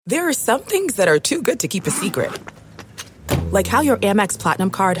There are some things that are too good to keep a secret. Like how your Amex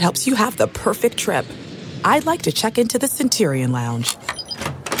Platinum card helps you have the perfect trip. I'd like to check into the Centurion Lounge.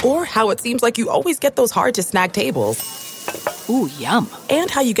 Or how it seems like you always get those hard-to-snag tables. Ooh, yum.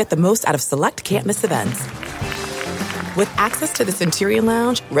 And how you get the most out of select can't-miss events. With access to the Centurion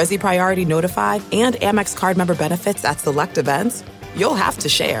Lounge, Resi Priority Notified, and Amex card member benefits at select events, you'll have to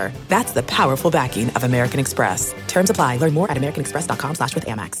share. That's the powerful backing of American Express. Terms apply. Learn more at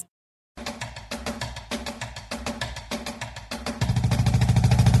americanexpress.com/withAmex.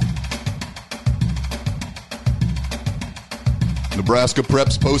 Nebraska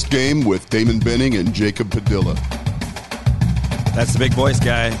Preps postgame with Damon Benning and Jacob Padilla. That's the big voice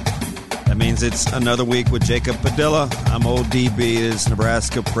guy. That means it's another week with Jacob Padilla. I'm old DB. It is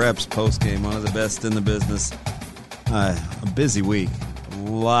Nebraska Preps postgame, one of the best in the business. A busy week. A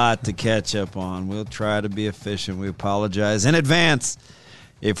lot to catch up on. We'll try to be efficient. We apologize in advance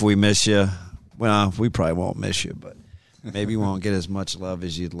if we miss you. Well, we probably won't miss you, but maybe you won't get as much love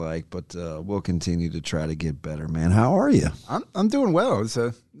as you'd like. But we'll continue to try to get better, man. How are you? I'm doing well. It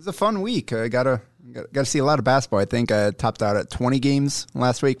was a fun week. I got to see a lot of basketball. I think I topped out at 20 games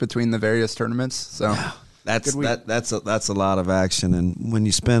last week between the various tournaments. So that's a lot of action. And when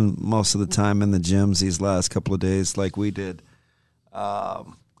you spend most of the time in the gyms these last couple of days, like we did, a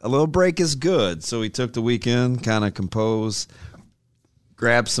little break is good. So we took the weekend, kind of compose,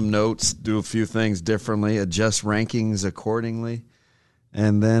 grab some notes, do a few things differently, adjust rankings accordingly.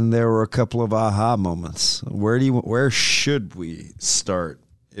 And then there were a couple of aha moments. Where should we start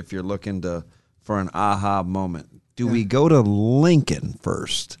if you're looking for an aha moment? Do we go to Lincoln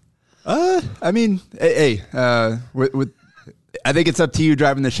first? I mean, hey, I think it's up to you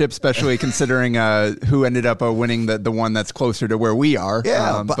driving the ship, especially considering who ended up winning the one that's closer to where we are.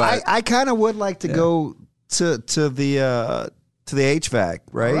 Yeah, but I kind of would like to go to the HVAC,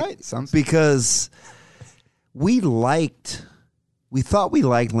 right? All right, because we thought we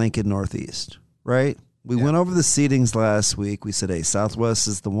liked Lincoln Northeast, right? We went over the seedings last week. We said, hey, Southwest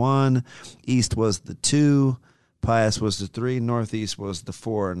is the 1, East was the 2, Pius was the 3, Northeast was the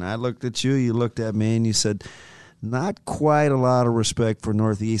 4. And I looked at you, you looked at me, and you said, not quite a lot of respect for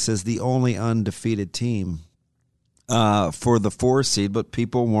Northeast as the only undefeated team for the 4 seed, but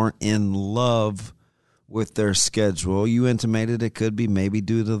people weren't in love with their schedule. You intimated it could be maybe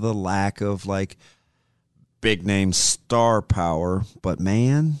due to the lack of, like, big-name star power. But,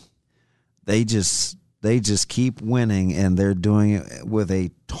 man, they just keep winning, and they're doing it with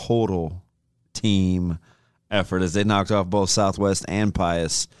a total team effort as they knocked off both Southwest and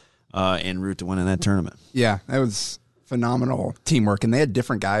Pius en route to winning that tournament. Yeah, that was phenomenal teamwork, and they had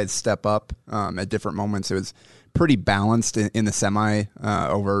different guys step up at different moments. It was pretty balanced in the semi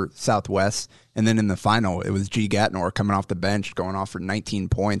over Southwest, and then in the final, it was G. Gatnor coming off the bench, going off for 19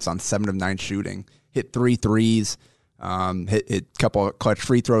 points on 7 of 9 shooting, hit 3 threes. Hit a couple of clutch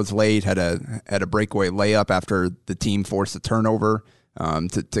free throws late, had a breakaway layup after the team forced a turnover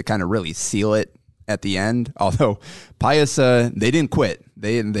to kind of really seal it at the end. Although Pius, they didn't quit.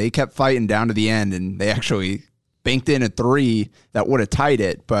 They kept fighting down to the end, and they actually banked in a 3 that would have tied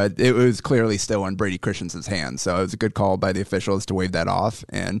it, but it was clearly still in Brady Christensen's hands. So it was a good call by the officials to wave that off.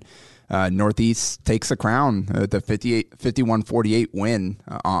 And Northeast takes the crown, the 51-48 win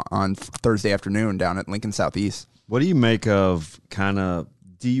on Thursday afternoon down at Lincoln Southeast. What do you make of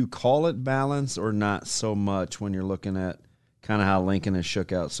do you call it balance or not so much when you're looking at kind of how Lincoln has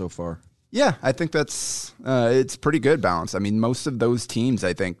shook out so far? Yeah, I think that's it's pretty good balance. I mean, most of those teams,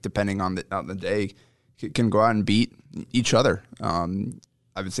 I think, depending on the day, can go out and beat each other.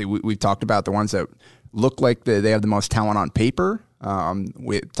 Obviously, we've talked about the ones that look like they have the most talent on paper.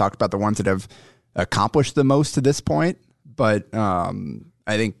 We talked about the ones that have accomplished the most to this point. But I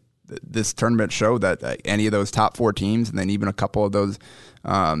think this tournament showed that any of those top 4 teams, and then even a couple of those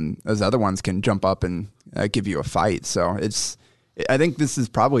other ones, can jump up and give you a fight. So I think this is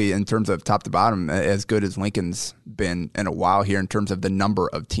probably, in terms of top to bottom, as good as Lincoln's been in a while here in terms of the number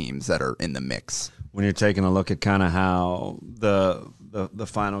of teams that are in the mix. When you're taking a look at kind of how the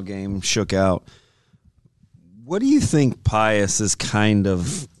final game shook out, what do you think Pius is kind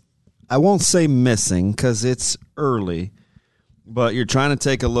of, I won't say missing because it's early, but you're trying to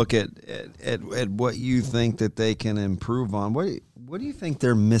take a look at what you think that they can improve on. What do you think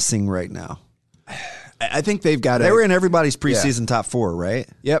they're missing right now? I think they've got to. They were in everybody's preseason top 4, right?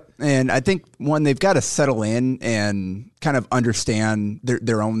 Yep. And I think, they've got to settle in and kind of understand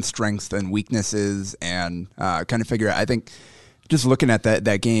their own strengths and weaknesses and kind of figure out. I think just looking at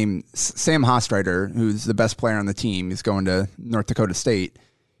that game, Sam Hostreiter, who's the best player on the team, he's going to North Dakota State.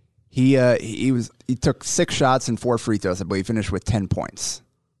 He took 6 shots and 4 free throws. I believe finished with 10 points.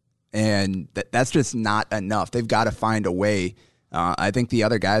 and that's just not enough. They've got to find a way. I think the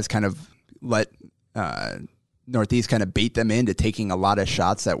other guys kind of let Northeast kind of bait them into taking a lot of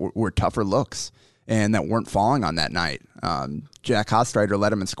shots that were tougher looks and that weren't falling on that night. Jack Hostreiter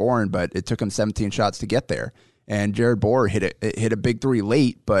led him in scoring, but it took him 17 shots to get there. And Jared Bohr hit a big three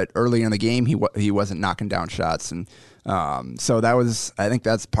late, but early in the game he wasn't knocking down shots, and so I think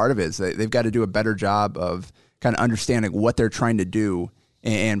that's part of it. Is they've got to do a better job of kind of understanding what they're trying to do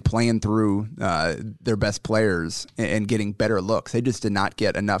and playing through their best players and getting better looks. They just did not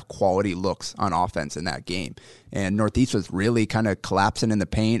get enough quality looks on offense in that game, and Northeast was really kind of collapsing in the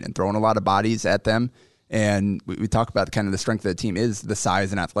paint and throwing a lot of bodies at them. And we talk about kind of the strength of the team is the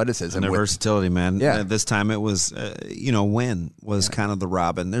size and athleticism. And their versatility, man. Yeah. This time it was, Wynn was kind of the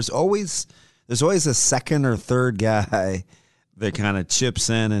Robin. There's always a second or third guy that kind of chips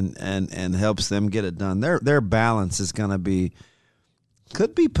in and helps them get it done. Their balance is going to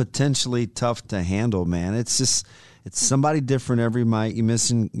could be potentially tough to handle, man. It's somebody different every night. You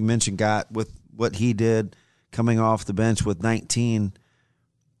mentioned Gott with what he did coming off the bench with 19.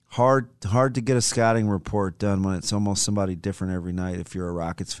 Hard to get a scouting report done when it's almost somebody different every night if you're a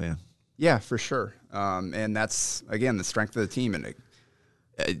Rockets fan. Yeah, for sure. And that's, again, the strength of the team. And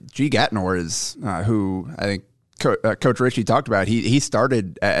G. Gatnor is who I think Coach Ritchie talked about. He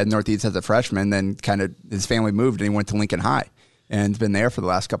started at Northeast as a freshman, then kind of his family moved and he went to Lincoln High and been there for the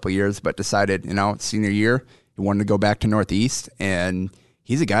last couple of years, but decided, senior year, he wanted to go back to Northeast. And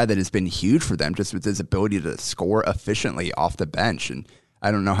he's a guy that has been huge for them just with his ability to score efficiently off the bench. And I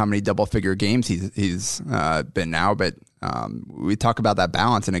don't know how many double-figure games he's been now, but we talk about that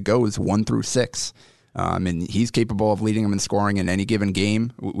balance, and it goes 1 through 6. And he's capable of leading them in scoring in any given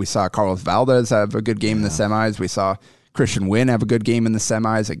game. We saw Carlos Valdez have a good game in the semis. We saw Christian Wynn have a good game in the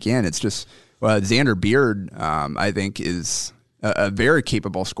semis. Again, it's just Xander Beard, I think, is a very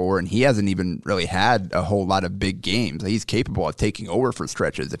capable scorer, and he hasn't even really had a whole lot of big games. He's capable of taking over for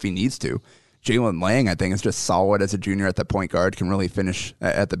stretches if he needs to. Jalen Lang, I think, is just solid as a junior at the point guard, can really finish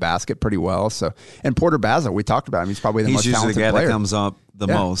at the basket pretty well. So, and Porter Basil, we talked about him. He's probably the most talented player. He's usually the guy that comes up the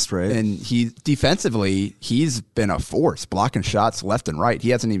most, right? And defensively, he's been a force, blocking shots left and right. He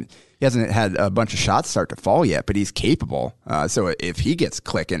hasn't had a bunch of shots start to fall yet, but he's capable. So if he gets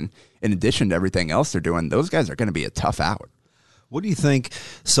clicking, in addition to everything else they're doing, those guys are going to be a tough out. What do you think?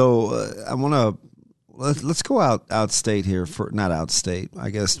 So I want to. Let's go outstate here not outstate, I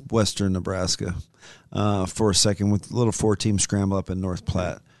guess Western Nebraska for a second with a little 4-team scramble up in North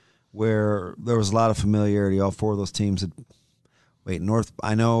Platte where there was a lot of familiarity. All 4 of those teams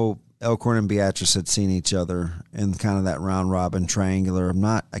I know Elkhorn and Beatrice had seen each other in kind of that round robin triangular.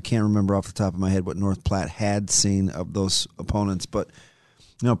 I can't remember off the top of my head what North Platte had seen of those opponents, but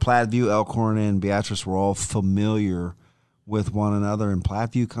Platteview, Elkhorn, and Beatrice were all familiar with one another, and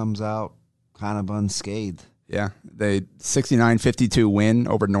Platteview comes out kind of unscathed. Yeah, they 69-52 win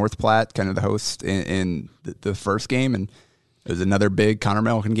over North Platte, kind of the host in the first game, and it was another big Connor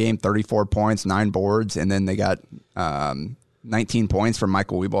Milliken game, 34 points, 9 boards, and then they got 19 points from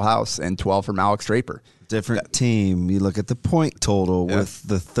Michael Wiebelhaus and 12 from Alex Draper. Different team. You look at the point total with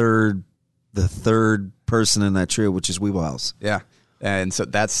the third person in that trio, which is Wiebelhaus. Yeah, and so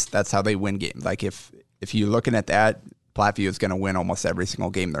that's how they win games. Like if you're looking at that, Platteview is going to win almost every single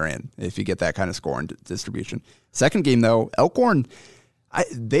game they're in if you get that kind of score and distribution. Second game, though, Elkhorn,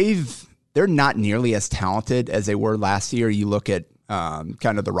 they're not nearly as talented as they were last year. You look at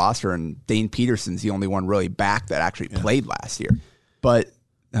kind of the roster, and Dane Peterson's the only one really back that actually played last year. But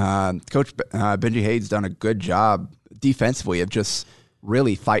Coach Benji Hayes done a good job defensively of just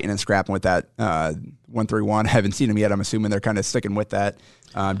really fighting and scrapping with that 1-3-1. I haven't seen them yet. I'm assuming they're kind of sticking with that.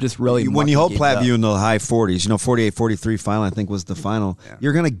 Just really, when you hold Platteview in the high 40s, 48-43 final, I think was the final. Yeah.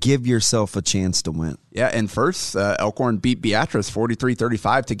 You're going to give yourself a chance to win. Yeah, and first Elkhorn beat Beatrice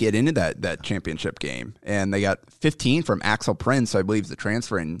 43-35 to get into that championship game, and they got 15 from Axel Prince, I believe, is the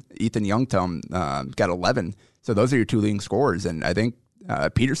transfer, and Ethan Youngtum got 11. So those are your 2 leading scorers, and I think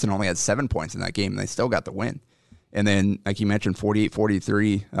Peterson only had 7 points in that game, and they still got the win. And then, like you mentioned,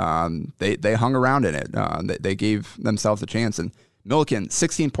 48-43, they hung around in it. They gave themselves a chance. And Milliken,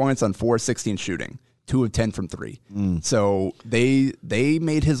 16 points on 4-16 shooting, 2 of 10 from 3. So they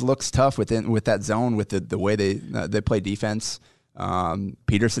made his looks tough with that zone, with the way they play defense.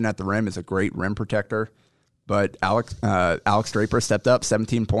 Peterson at the rim is a great rim protector. But Alex Draper stepped up,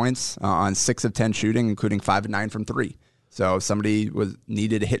 17 points on 6 of 10 shooting, including 5 of 9 from 3. So somebody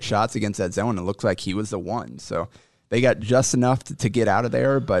needed to hit shots against that zone, and it looked like he was the one. So they got just enough to get out of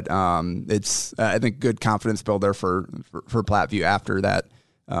there, but it's I think good confidence builder for Platteview after that.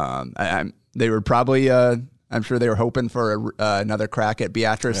 They were probably I'm sure they were hoping for another crack at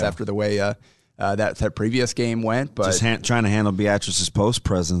Beatrice after the way that previous game went. But just trying to handle Beatrice's post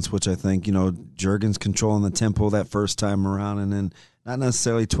presence, which I think, Juergens controlling the tempo that first time around, and then not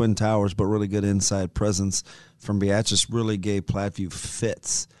necessarily Twin Towers, but really good inside presence from Beatrice really gave Platteview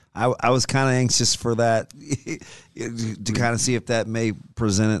fits. I was kind of anxious for that to kind of see if that may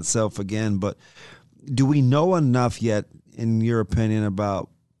present itself again. But do we know enough yet, in your opinion, about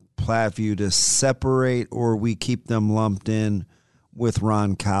Platteview to separate, or we keep them lumped in with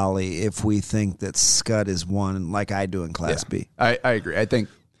Roncalli if we think that Scott is one, like I do in Class B? I agree. I think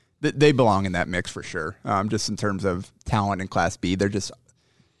they belong in that mix for sure. Just in terms of talent in Class B, they're just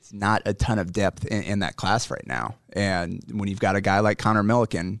not a ton of depth in that class right now. And when you've got a guy like Connor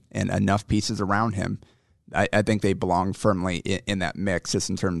Milliken and enough pieces around him, I think they belong firmly in that mix just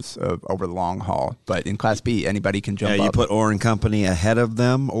in terms of over the long haul. But in Class B, anybody can jump up. You put Orr and company ahead of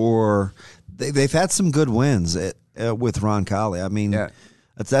them, or they've had some good wins with Roncalli. I mean,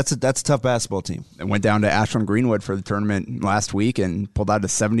 that's a tough basketball team. And went down to Ashland Greenwood for the tournament last week and pulled out a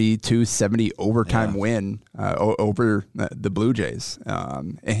 72-70 overtime win over the Blue Jays,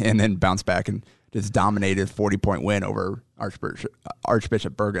 and then bounced back and just dominated 40-point win over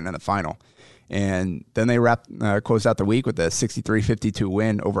Archbishop Bergen in the final. And then they closed out the week with a 63-52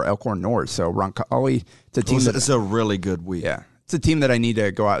 win over Elkhorn North. So Roncalli, it's a team it's a really good week. Yeah, it's a team that I need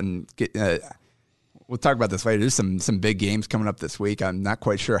to go out and get. We'll talk about this later. There's some big games coming up this week. I'm not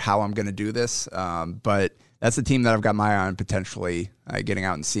quite sure how I'm going to do this, but that's the team that I've got my eye on potentially getting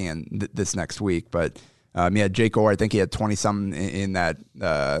out and seeing this next week. But Jake Orr, I think he had 20-something in that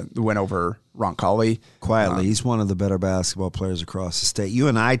win over Roncalli. Quietly, he's one of the better basketball players across the state. You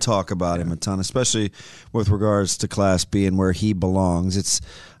and I talk about him a ton, especially with regards to Class B and where he belongs.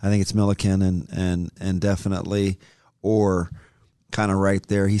 I think it's Milliken and definitely Orr kind of right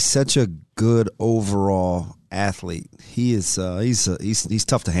there. He's such a good overall athlete. He is he's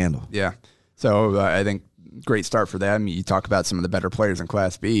tough to handle. Yeah. So I think great start for them. You talk about some of the better players in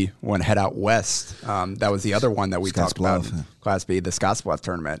Class B. One head out west. That was the other one that we talked about in Class B, the Scottsbluff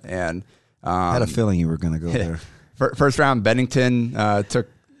tournament. And I had a feeling you were going to go there. First round, Bennington took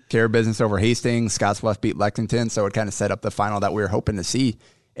care of business over Hastings. Scottsbluff beat Lexington, so it kind of set up the final that we were hoping to see.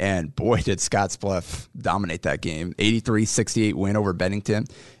 And boy, did Scottsbluff dominate that game. 83-68 win over Bennington.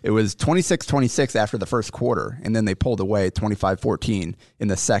 It was 26-26 after the first quarter, and then they pulled away 25-14 in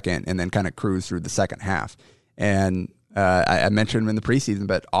the second, and then kind of cruised through the second half. And I mentioned him in the preseason,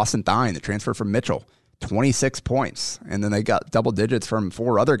 but Austin Thine, the transfer from Mitchell, 26 points. And then they got double digits from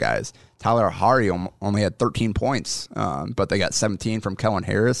 4 other guys. Tyler Hari only had 13 points, but they got 17 from Kellen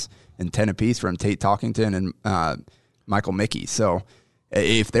Harris and 10 apiece from Tate Talkington and Michael Mickey. So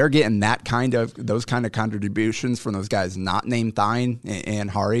if they're getting those kind of contributions from those guys not named Thine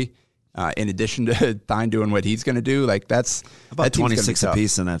and Hari, in addition to Thine doing what he's going to do, that's about 26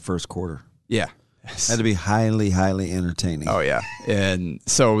 apiece in that first quarter. Yeah, had to be highly, highly entertaining. Oh yeah, and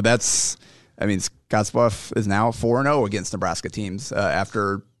so Scottsbluff is now 4-0 against Nebraska teams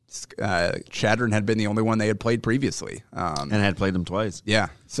after Chadron had been the only one they had played previously, and had played them twice. Yeah,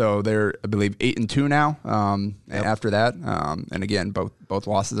 so they're, I believe, 8-2 now. After that, and again, both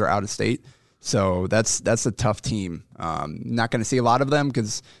losses are out of state, so that's a tough team. Not going to see a lot of them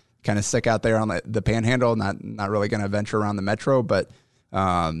because kind of stick out there on the Panhandle. Not really going to venture around the Metro, but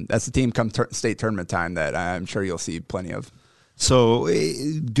that's the team come state tournament time that I'm sure you'll see plenty of. So,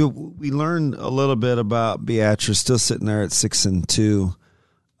 we learned a little bit about Beatrice, still sitting there at 6-2.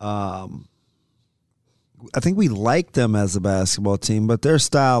 I think we like them as a basketball team, but their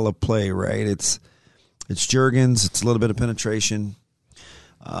style of play, right? It's Juergens. It's a little bit of penetration.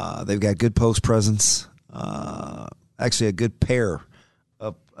 They've got good post presence. Actually, a good pair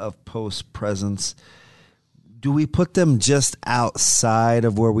of post presence. Do we put them just outside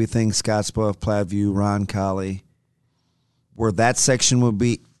of where we think Scottsbluff, Platteview, Roncalli, where that section would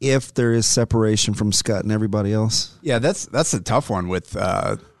be if there is separation from Scott and everybody else? Yeah, that's a tough one with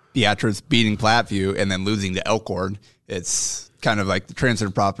Beatrice beating Platteview and then losing to Elkhorn. It's kind of like the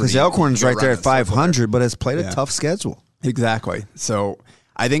transitive property. Because Elkhorn's right there at 500, but has played a tough schedule. Exactly. So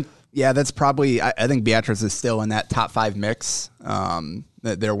I think, that's probably, I think Beatrice is still in that top 5 mix.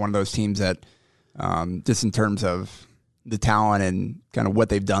 They're one of those teams that, just in terms of the talent and kind of what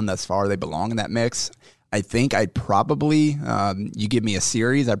they've done thus far, they belong in that mix. I think I'd probably, you give me a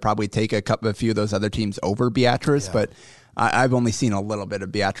series, I'd probably take a few of those other teams over Beatrice, but I've only seen a little bit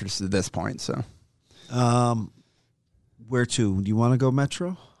of Beatrice at this point. So, where to? Do you want to go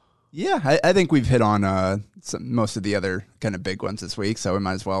Metro? Yeah, I think we've hit on most of the other kind of big ones this week, so we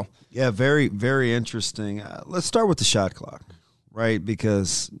might as well. Yeah, very, very interesting. Let's start with the shot clock, right?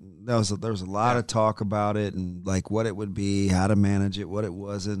 Because there was a lot of talk about it and like what it would be, how to manage it, what it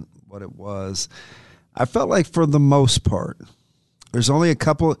wasn't, what it was. I felt like for the most part, there's only a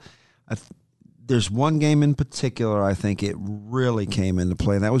couple. There's one game in particular I think it really came into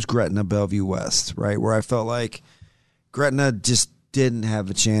play, and that was Gretna Bellevue West, right, where I felt like Gretna just didn't have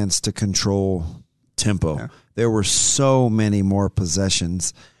a chance to control tempo. Yeah. There were so many more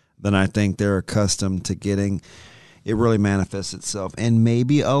possessions than I think they're accustomed to getting. It really manifests itself, and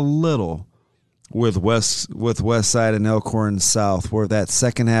maybe a little with West Side and Elkhorn South, where that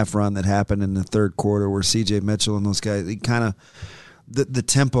second half run that happened in the third quarter, where C.J. Mitchell and those guys, they kind of the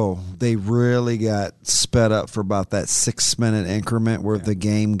tempo, they really got sped up for about that 6-minute increment where the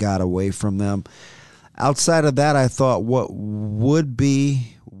game got away from them. Outside of that, I thought what would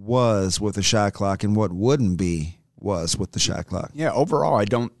be was with the shot clock, and what wouldn't be was with the shot clock. Yeah, overall, I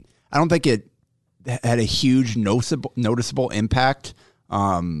don't think it had a huge noticeable impact.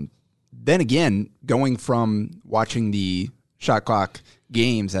 Then again, going from watching the shot clock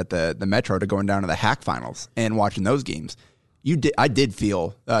games at the Metro to going down to the HAC finals and watching those games, I did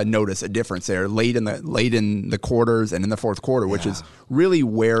feel notice a difference there late in the quarters and in the fourth quarter, which is really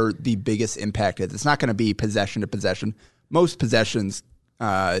where the biggest impact is. It's not going to be possession to possession. Most possessions,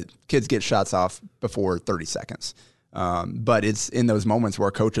 kids get shots off before 30 seconds. But it's in those moments where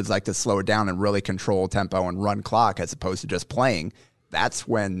coaches like to slow it down and really control tempo and run clock as opposed to just playing. That's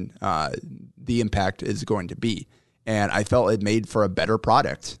when the impact is going to be. And I felt it made for a better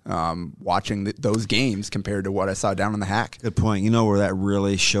product watching those games compared to what I saw down in the HAC. Good point. You know where that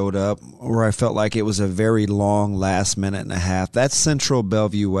really showed up, where I felt like it was a very long last minute and a half. That Central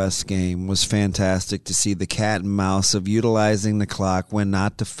Bellevue West game was fantastic to see the cat and mouse of utilizing the clock when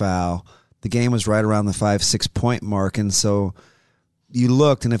not to foul. The game was right around the 5-6 point mark, and so you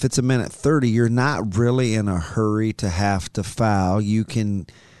looked, and if it's a minute 30, you're not really in a hurry to have to foul. You can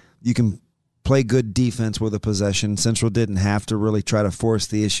play good defense with a possession. Central didn't have to really try to force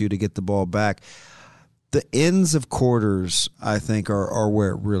the issue to get the ball back. The ends of quarters, I think, are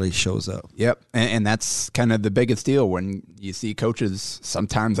where it really shows up. Yep, and that's kind of the biggest deal when you see coaches.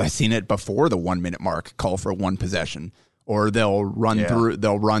 Sometimes I've seen it before the 1 minute mark call for one possession. Or they'll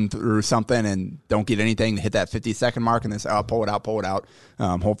run through something and don't get anything to hit that 50-second mark, and they say, "Oh, pull it out,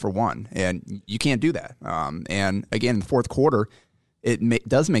 hold for one." And you can't do that. And again, in the fourth quarter, it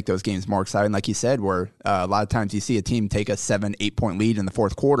does make those games more exciting, like you said, where a lot of times you see a team take a 7-8 point lead in the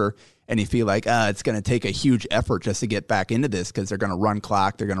fourth quarter, and you feel like it's going to take a huge effort just to get back into this because they're going to run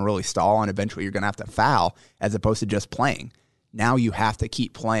clock, they're going to really stall, and eventually you're going to have to foul as opposed to just playing. Now you have to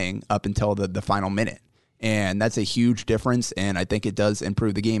keep playing up until the final minute. And that's a huge difference, and I think it does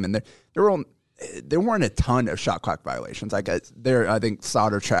improve the game. And there weren't a ton of shot clock violations. I think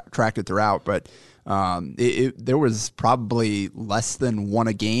Sauter tracked it throughout, but there was probably less than one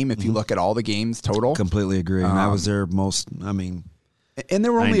a game if you look at all the games total. Completely agree. And that was their most, and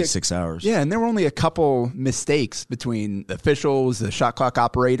there were only 6 hours. Yeah, and there were only a couple mistakes between the officials, the shot clock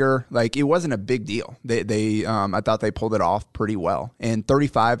operator. Like, it wasn't a big deal. They I thought they pulled it off pretty well. And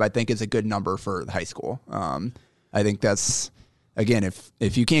 35, I think, is a good number for the high school. I think that's, again,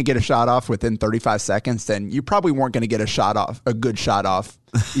 if you can't get a shot off within 35 seconds, then you probably weren't going to get a good shot off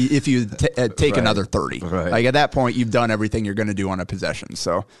if you take another 30. Right. Like, at that point, you've done everything you're going to do on a possession.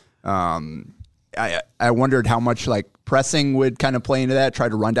 So, I wondered how much like pressing would kind of play into that, try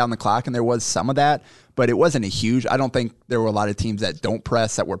to run down the clock, and there was some of that, but it wasn't a huge. I don't think there were a lot of teams that don't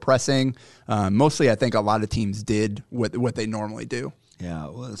press that were pressing. Mostly, I think a lot of teams did what they normally do. Yeah,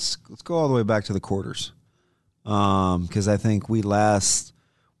 let's go all the way back to the quarters, because I think we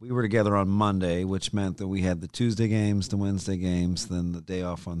were together on Monday, which meant that we had the Tuesday games, the Wednesday games, then the day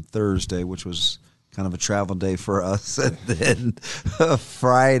off on Thursday, which was kind of a travel day for us, and then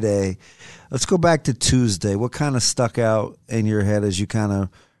Friday. Let's go back to Tuesday. What kind of stuck out in your head as you kind of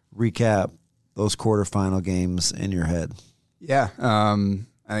recap those quarterfinal games in your head? Yeah, I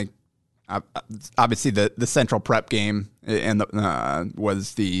think obviously the Central Prep game and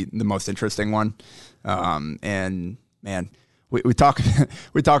was the most interesting one. And man, we talk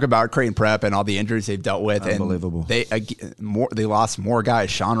about Creighton Prep and all the injuries they've dealt with. Unbelievable. And they lost more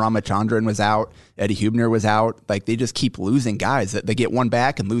guys. Sean Ramachandran was out. Eddie Hubner was out. Like, they just keep losing guys. That they get one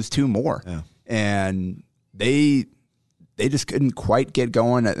back and lose two more. Yeah. And they just couldn't quite get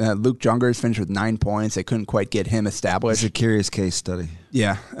going. Luke Jungers finished with 9 points. They couldn't quite get him established. It's a curious case study.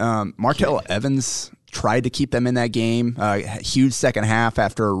 Yeah. Martell Evans tried to keep them in that game. Huge second half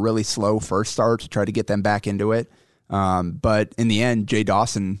after a really slow first start to try to get them back into it. But in the end, Jay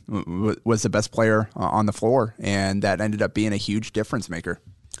Dawson was the best player on the floor, and that ended up being a huge difference maker.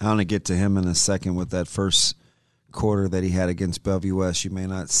 I want to get to him in a second with that first quarter that he had against Bellevue West, you may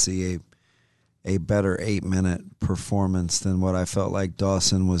not see a better 8-minute performance than what I felt like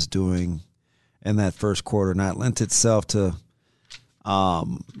Dawson was doing in that first quarter. Not lent itself to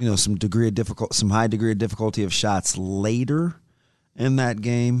some high degree of difficulty of shots later in that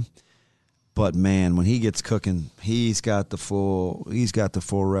game. But man, when he gets cooking, he's got the full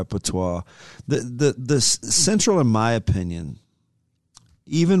repertoire. The Central, in my opinion,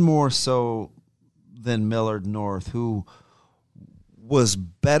 even more so than Millard North, who was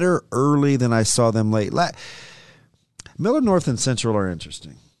better early than I saw them late. Millard North and Central are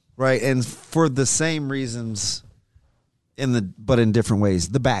interesting, right? And for the same reasons, but in different ways.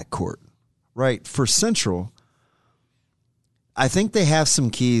 The backcourt, right? For Central, I think they have some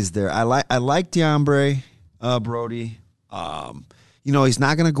keys there. I like DeAndre Brody. He's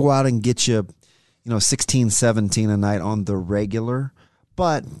not going to go out and get you, 16, 17 a night on the regular.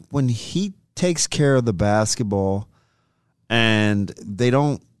 But when he takes care of the basketball and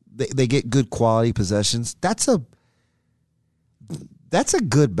they get good quality possessions, that's a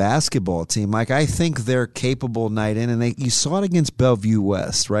good basketball team. Like, I think they're capable night in, and you saw it against Bellevue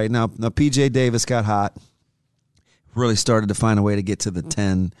West, right? Now PJ Davis got hot. Really started to find a way to get to the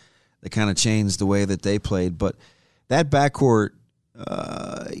 10 that kind of changed the way that they played. But that backcourt,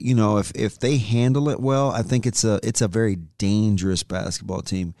 if they handle it well, I think it's a very dangerous basketball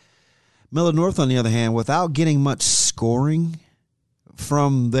team. Millard North, on the other hand, without getting much scoring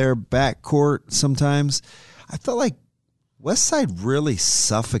from their backcourt sometimes, I felt like Westside really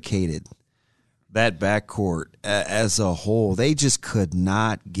suffocated that backcourt as a whole. They just could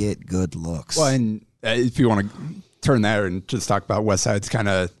not get good looks. Well, and if you want to turn there and just talk about Westside's kind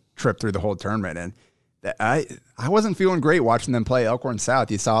of trip through the whole tournament. And I wasn't feeling great watching them play Elkhorn South.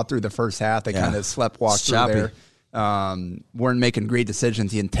 You saw it through the first half. They kind of sleptwalked through there. Weren't making great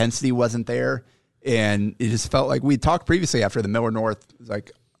decisions. The intensity wasn't there. And it just felt like we talked previously after the Millard North. It was like,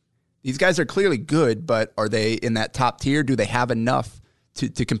 these guys are clearly good, but are they in that top tier? Do they have enough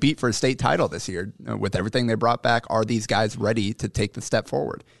to compete for a state title this year? With everything they brought back, are these guys ready to take the step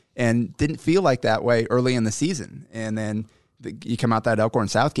forward? And didn't feel like that way early in the season. And then you come out that Elkhorn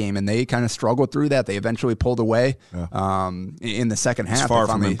South game, and they kind of struggled through that. They eventually pulled away in the second half. It's far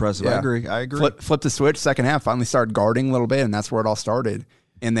from impressive. Yeah, I agree. Flipped the switch, second half, finally started guarding a little bit, and that's where it all started.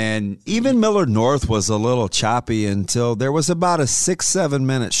 And then even Millard North was a little choppy until there was about a 6-7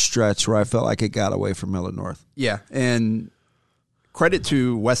 minute stretch where I felt like it got away from Millard North. Yeah, and credit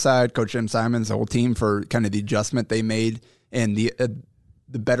to Westside, Coach Jim Simons, the whole team for kind of the adjustment they made and the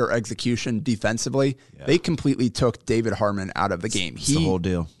better execution defensively. Yeah. They completely took David Harmon out of the game. It's the whole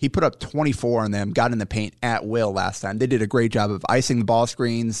deal. He put up 24 on them, got in the paint at will last time. They did a great job of icing the ball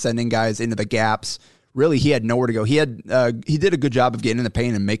screens, sending guys into the gaps. Really, he had nowhere to go. He did a good job of getting in the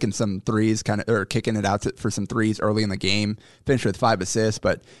paint and making some threes, or kicking it out for some threes early in the game. Finished with 5 assists,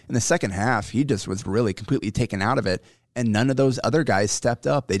 but in the second half, he just was really completely taken out of it. And none of those other guys stepped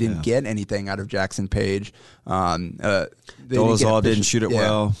up. They didn't get anything out of Jackson Page. Dolezal didn't shoot it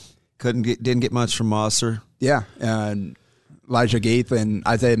well. Didn't get much from Mosser. Yeah, and Elijah Gaith and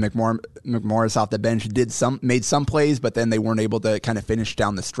Isaiah McMorris off the bench made some plays, but then they weren't able to kind of finish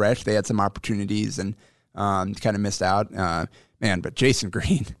down the stretch. They had some opportunities and kind of missed out. But Jason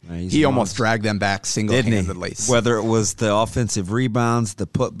Green, he almost dragged them back single-handedly. Whether it was the offensive rebounds, the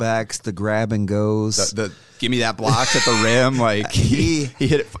putbacks, the grab and goes, the give me that block at the rim, like he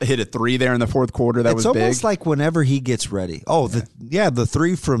hit a three there in the fourth quarter. That was big. It's almost like whenever he gets ready. The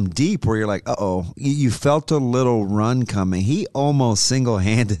three from deep where you're like, you felt a little run coming. He almost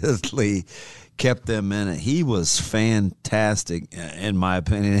single-handedly kept them in it. He was fantastic, in my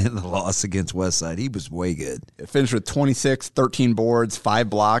opinion, in the loss against Westside. He was way good. It finished with 26, 13 boards, 5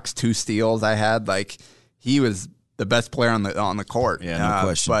 blocks, 2 steals. He was the best player on the court. Yeah, no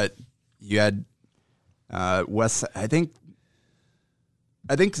question. But you had Westside. I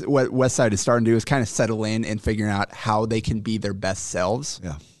think what Westside is starting to do is kind of settle in and figuring out how they can be their best selves.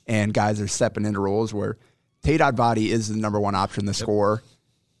 Yeah. And guys are stepping into roles where Tate Advati is the number one option to score.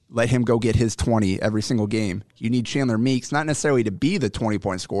 Let him go get his 20 every single game. You need Chandler Meeks, not necessarily to be the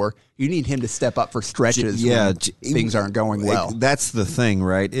 20-point scorer. You need him to step up for stretches when things aren't going well. That's the thing,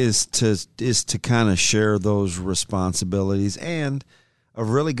 right, is to kind of share those responsibilities. And a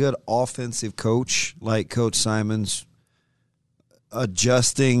really good offensive coach like Coach Simons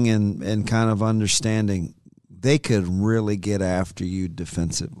adjusting and kind of understanding they could really get after you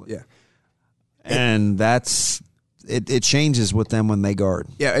defensively. Yeah. And that's – It changes with them when they guard.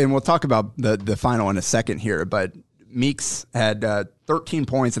 Yeah, and we'll talk about the final in a second here, but Meeks had 13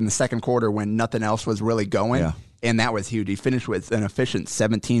 points in the second quarter when nothing else was really going, and that was huge. He finished with an efficient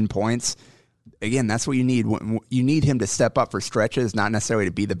 17 points. again, that's what you need. You need him to step up for stretches, not necessarily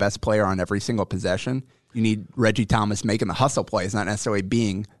to be the best player on every single possession. You need Reggie Thomas making the hustle plays, not necessarily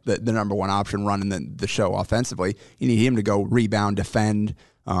being the number one option running the show offensively. You need him to go rebound, defend,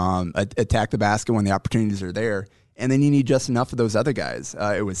 attack the basket when the opportunities are there. And then you need just enough of those other guys.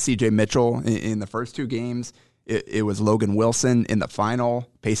 It was C.J. Mitchell in the first two games. It was Logan Wilson in the final.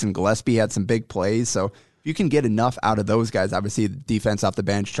 Payson Gillespie had some big plays. So if you can get enough out of those guys, obviously the defense off the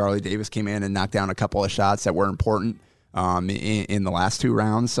bench, Charlie Davis came in and knocked down a couple of shots that were important in the last two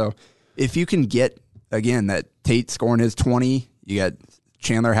rounds. So if you can get, again, that Tate scoring his 20, you got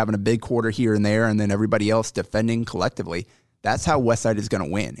Chandler having a big quarter here and there, and then everybody else defending collectively, that's how Westside is going to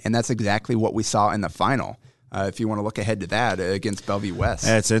win. And that's exactly what we saw in the final. If you want to look ahead to that against Bellevue West.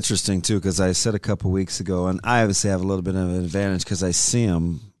 That's interesting, too, because I said a couple weeks ago, and I obviously have a little bit of an advantage because I see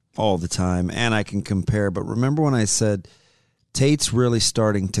them all the time, and I can compare. But remember when I said Tate's really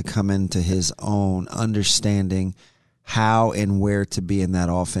starting to come into his own, understanding how and where to be in that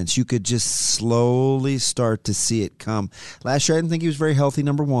offense. You could just slowly start to see it come. Last year, I didn't think he was very healthy,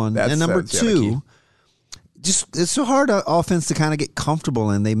 number one. And number two, just it's so hard offense to kind of get comfortable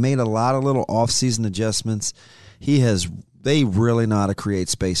in. They made a lot of little offseason adjustments. They really know how to create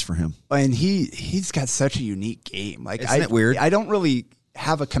space for him. And he's got such a unique game. Like, isn't it weird? I don't really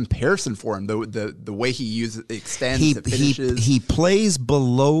have a comparison for him. The way he extends, finishes. He plays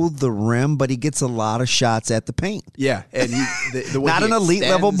below the rim, but he gets a lot of shots at the paint. Yeah, and the way not an elite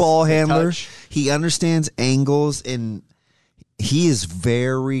level ball handler. He understands angles, and he is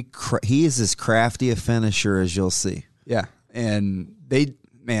he is as crafty a finisher as you'll see. Yeah, and they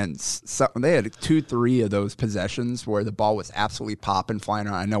had 2-3 of those possessions where the ball was absolutely popping, flying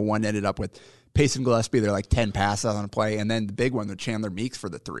around. I know one ended up with Payson Gillespie, they're like 10 passes on a play, and then the big one with Chandler Meeks for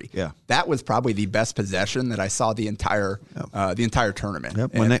the 3. Yeah, that was probably the best possession that I saw the entire tournament.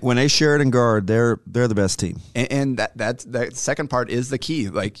 Yep. When they share it in guard, they're the best team. And that second part is the key.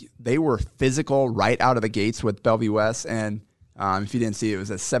 Like, they were physical right out of the gates with Bellevue West, and if you didn't see, it was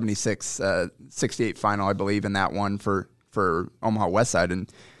a 76-68 final, I believe, in that one for Omaha Westside,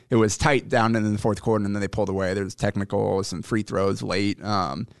 and it was tight down in the fourth quarter, and then they pulled away. There was technical, some free throws late.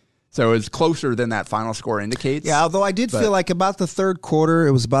 So it was closer than that final score indicates. Yeah, although I did feel like about the third quarter,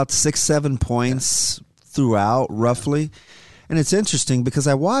 it was about 6-7 points throughout, roughly. And it's interesting because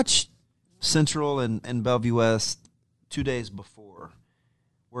I watched Central and Bellevue West 2 days before,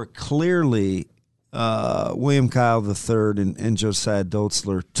 where clearly William Kyle III and Josiah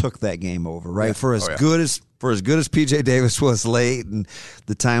Dotzler took that game over, right? Yeah. For as good as P.J. Davis was late and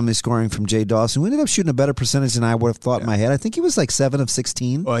the timely scoring from Jay Dawson, we ended up shooting a better percentage than I would have thought in my head. I think he was like 7 of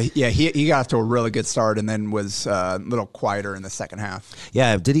 16. Well, yeah, he got off to a really good start and then was a little quieter in the second half.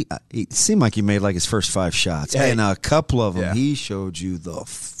 Yeah, did he? It seemed like he made like his first 5 shots. Yeah, and a couple of them, he showed you the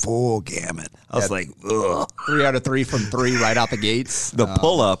full gamut. I was like, ugh. 3 out of 3 from 3 right out the gates. The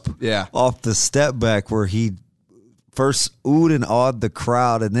pull-up off the step back where he first oohed and awed the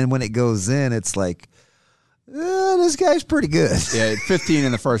crowd, and then when it goes in, it's like, this guy's pretty good. Yeah, 15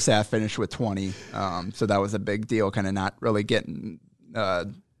 in the first half, finished with 20. So that was a big deal, kind of not really getting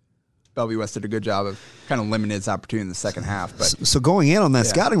Bellevue West did a good job of kind of limiting his opportunity in the second half. But so going in on that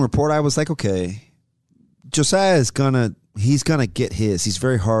scouting report, I was like, okay, Josiah is he's gonna get his. He's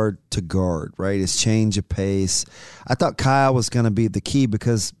very hard to guard, right? His change of pace. I thought Kyle was gonna be the key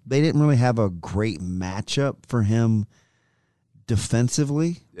because they didn't really have a great matchup for him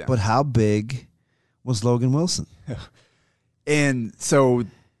defensively. Yeah. But how big was Logan Wilson? And so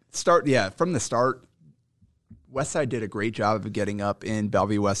from the start, Westside did a great job of getting up in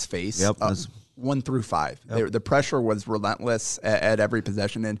Bellevue West's face. Yep. 1 through 5. Yep. The pressure was relentless at every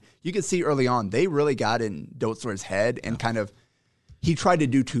possession. And you could see early on, they really got in Dotzler's head and he tried to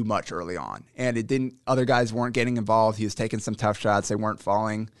do too much early on. And other guys weren't getting involved. He was taking some tough shots. They weren't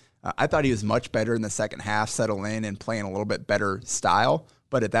falling. I thought he was much better in the second half, settle in and playing a little bit better style.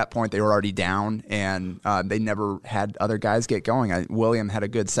 But at that point, they were already down, and they never had other guys get going. William had a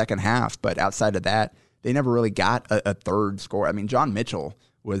good second half, but outside of that, they never really got a third score. I mean, John Mitchell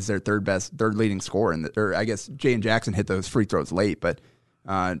was their third leading scorer. Or I guess Jay and Jackson hit those free throws late, but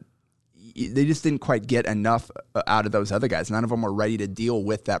they just didn't quite get enough out of those other guys. None of them were ready to deal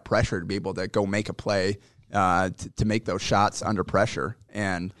with that pressure to be able to go make a play to make those shots under pressure.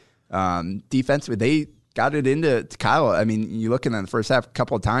 And defensively, they got it into Kyle. I mean, you look in the first half a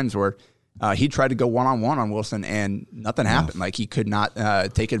couple of times where he tried to go one-on-one on Wilson and nothing happened. Like, he could not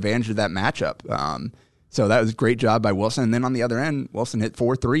take advantage of that matchup. So that was a great job by Wilson. And then on the other end, Wilson hit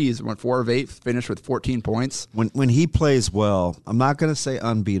 4 threes, went 4 of 8, finished with 14 points. When he plays well, I'm not going to say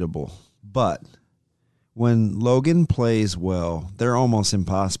unbeatable, but when Logan plays well, they're almost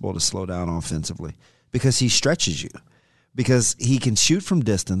impossible to slow down offensively because he stretches you. Because he can shoot from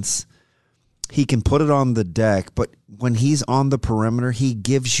distance, he can put it on the deck, but when he's on the perimeter, he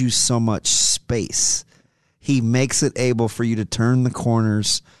gives you so much space. He makes it able for you to turn the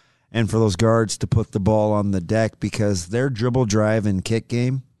corners and for those guards to put the ball on the deck because their dribble, drive, and kick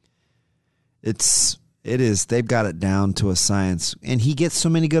game, they've got it down to a science. And he gets so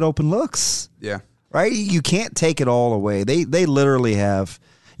many good open looks. Yeah. Right? You can't take it all away. They literally have,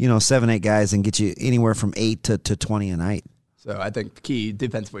 7, 8 guys and get you anywhere from 8 to 20 a night. So I think the key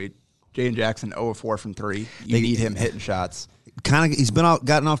defensively, Jayden Jackson 0 of 4 from 3. You need him hitting shots. He's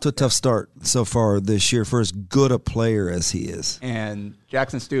gotten off to a tough start so far this year for as good a player as he is. And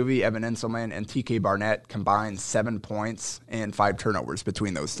Jackson Stuvey, Evan Inselman, and TK Barnett combined 7 points and 5 turnovers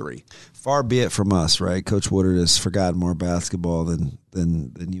between those 3. Far be it from us, right? Coach Woodard has forgotten more basketball than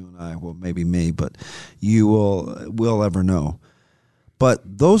you and I. Well, maybe me, but we'll ever know. But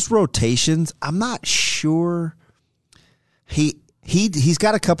those rotations, I'm not sure. He's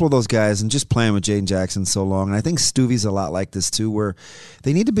got a couple of those guys, and just playing with Jayden Jackson so long, and I think Stuvey's a lot like this too, where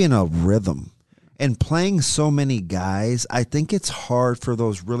they need to be in a rhythm. And playing so many guys, I think it's hard for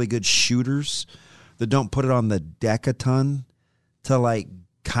those really good shooters that don't put it on the deck a ton to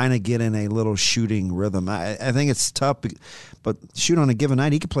kind of get in a little shooting rhythm. I think it's tough, but shoot on a given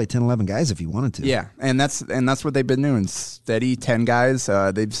night, he could play 10, 11 guys if he wanted to. Yeah, and that's what they've been doing. Steady 10 guys.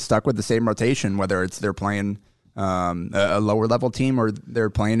 They've stuck with the same rotation, whether it's they're playing a lower level team or they're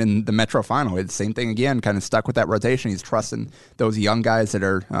playing in the Metro Final. It's the same thing again, kind of stuck with that rotation. He's trusting those young guys that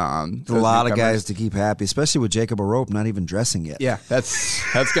are a lot of guys to keep happy, especially with Jacob Arope not even dressing yet. Yeah, that's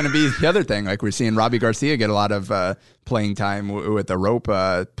going to be the other thing. Like we're seeing Robbie Garcia get a lot of playing time with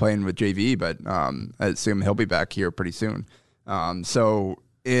Arope playing with JV, but I assume he'll be back here pretty soon.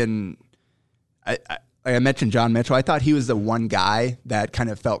 I mentioned John Mitchell. I thought he was the one guy that kind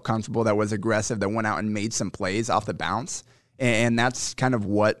of felt comfortable, that was aggressive, that went out and made some plays off the bounce. And that's kind of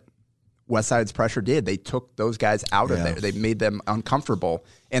what Westside's pressure did. They took those guys out of there. They made them uncomfortable.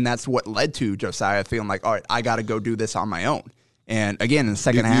 And that's what led to Josiah feeling like, all right, I got to go do this on my own. And again, in the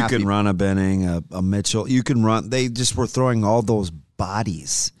second half, you can run a Benning, a Mitchell. You can run. They just were throwing all those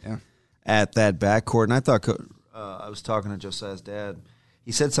bodies at that backcourt. And I thought I was talking to Josiah's dad.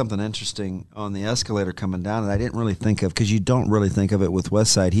 He said something interesting on the escalator coming down that I didn't really think of, because you don't really think of it with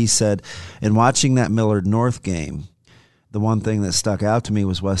Westside. He said, in watching that Millard North game, the one thing that stuck out to me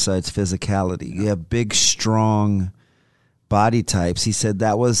was Westside's physicality. You have big, strong body types. He said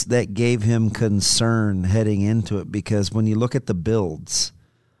that gave him concern heading into it, because when you look at the builds,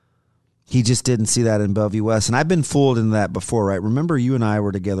 he just didn't see that in Bellevue West. And I've been fooled into that before, right? Remember, you and I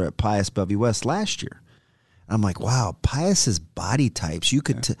were together at Pius Bellevue West last year. I'm like, wow, Pius's body types. You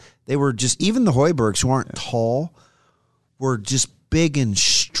could, they were just, even the Hoibergs, who aren't tall, were just big and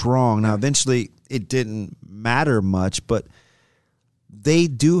strong. Now, eventually, it didn't matter much, but they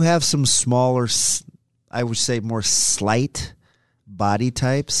do have some smaller, I would say more slight body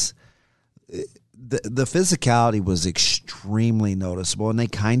types. The physicality was extremely noticeable, and they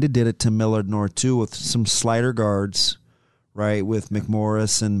kind of did it to Millard North too, with some slighter guards, right, with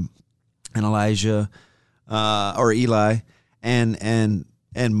McMorris and Elijah. Or Eli and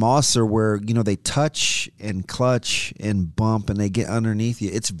Mosser, where they touch and clutch and bump and they get underneath you.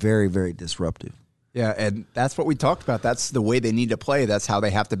 It's very, very disruptive. Yeah, and that's what we talked about. That's the way they need to play. That's how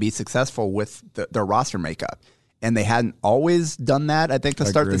they have to be successful with their roster makeup. And they hadn't always done that, I think, to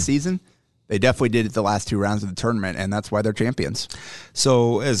start the season. They definitely did it the last 2 rounds of the tournament, and that's why they're champions.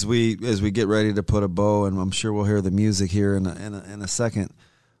 So as we get ready to put a bow, and I'm sure we'll hear the music here in a second.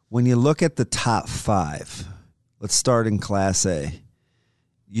 When you look at the top 5, let's start in Class A.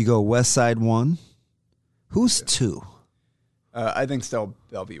 You go Westside 1. Who's 2? I think still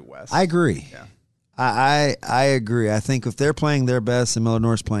Bellevue West. I agree. Yeah. I agree. I think if they're playing their best and Millard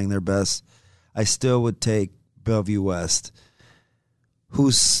North's playing their best, I still would take Bellevue West.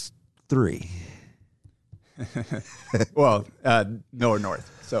 Who's 3? Well, Millard North.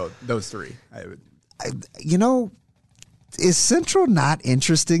 So those 3. I would. Is Central not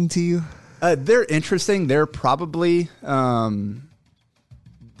interesting to you? They're interesting. They're probably the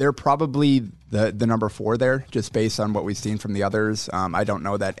number 4 there, just based on what we've seen from the others. I don't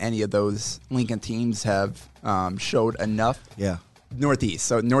know that any of those Lincoln teams have showed enough. Yeah. Northeast.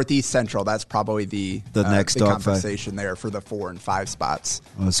 So Northeast Central, that's probably the next conversation there for the 4 and 5 spots.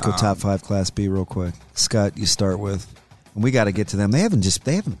 Well, let's go top 5 Class B real quick. Scott, you start with. And we got to get to them.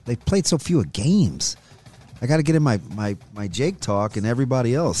 They played so few games. I got to get in my Jake talk and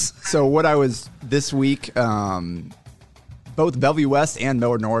everybody else. So what I was this week, both both Bellevue West and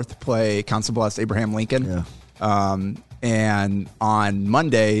Millard North play Council Bluffs Abraham Lincoln. Yeah. And on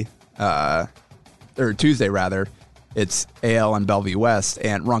Monday, or Tuesday rather, it's AL and Bellevue West,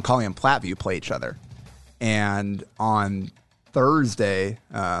 and Roncalli and Platteview play each other. And on Thursday,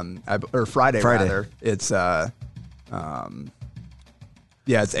 or Friday rather, it's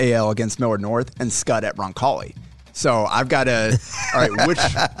it's AL against Millard North and Scud at Roncalli. So I've got to, all right,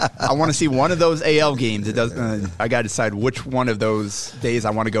 I want to see one of those AL games. It does. I got to decide which one of those days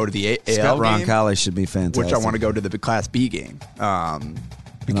I want to go to the AL game. Roncalli should be fantastic. Which I want to go to the Class B game.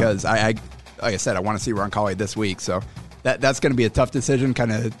 Because like I said, I want to see Roncalli this week. So that's going to be a tough decision,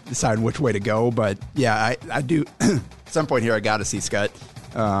 kind of decide which way to go. But yeah, I do. At some point here, I got to see Scud.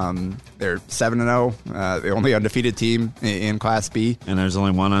 They're 7-0, the only undefeated team in Class B, and there's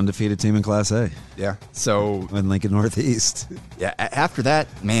only one undefeated team in Class A. Yeah, so in Lincoln Northeast. Yeah, after that,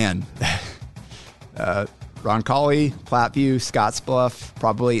 man, Roncalli, Platteview, Scottsbluff,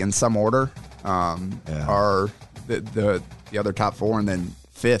 probably in some order, are the other top four, and then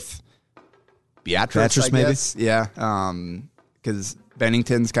fifth, Beatrice, I guess. Maybe? Yeah, because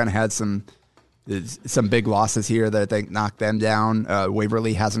Bennington's kind of had some big losses here that I think knocked them down.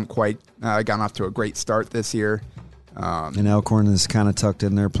 Waverly hasn't quite gone off to a great start this year. And Elkhorn is kind of tucked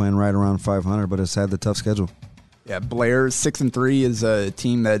in there, playing right around 500, but has had the tough schedule. Yeah, Blair's 6-3 is a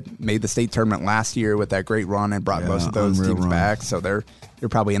team that made the state tournament last year with that great run and brought most of those teams back. So they're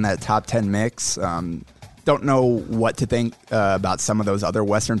probably in that top 10 mix. Don't know what to think about some of those other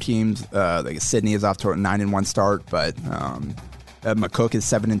Western teams. Like Sydney is off to a 9-1 start, but McCook is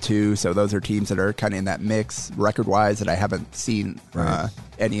 7-2. So those are teams that are kind of in that mix record-wise that I haven't seen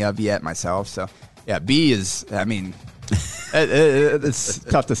any of yet myself. So yeah, B is, I mean, it's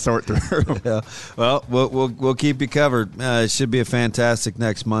tough to sort through. Yeah. Well, we'll keep you covered. It should be a fantastic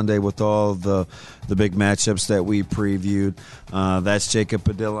next Monday with all the big matchups that we previewed. That's Jacob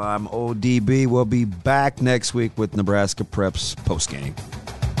Padilla. I'm ODB. We'll be back next week with Nebraska Preps postgame.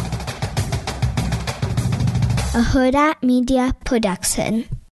 A Huda Media Production.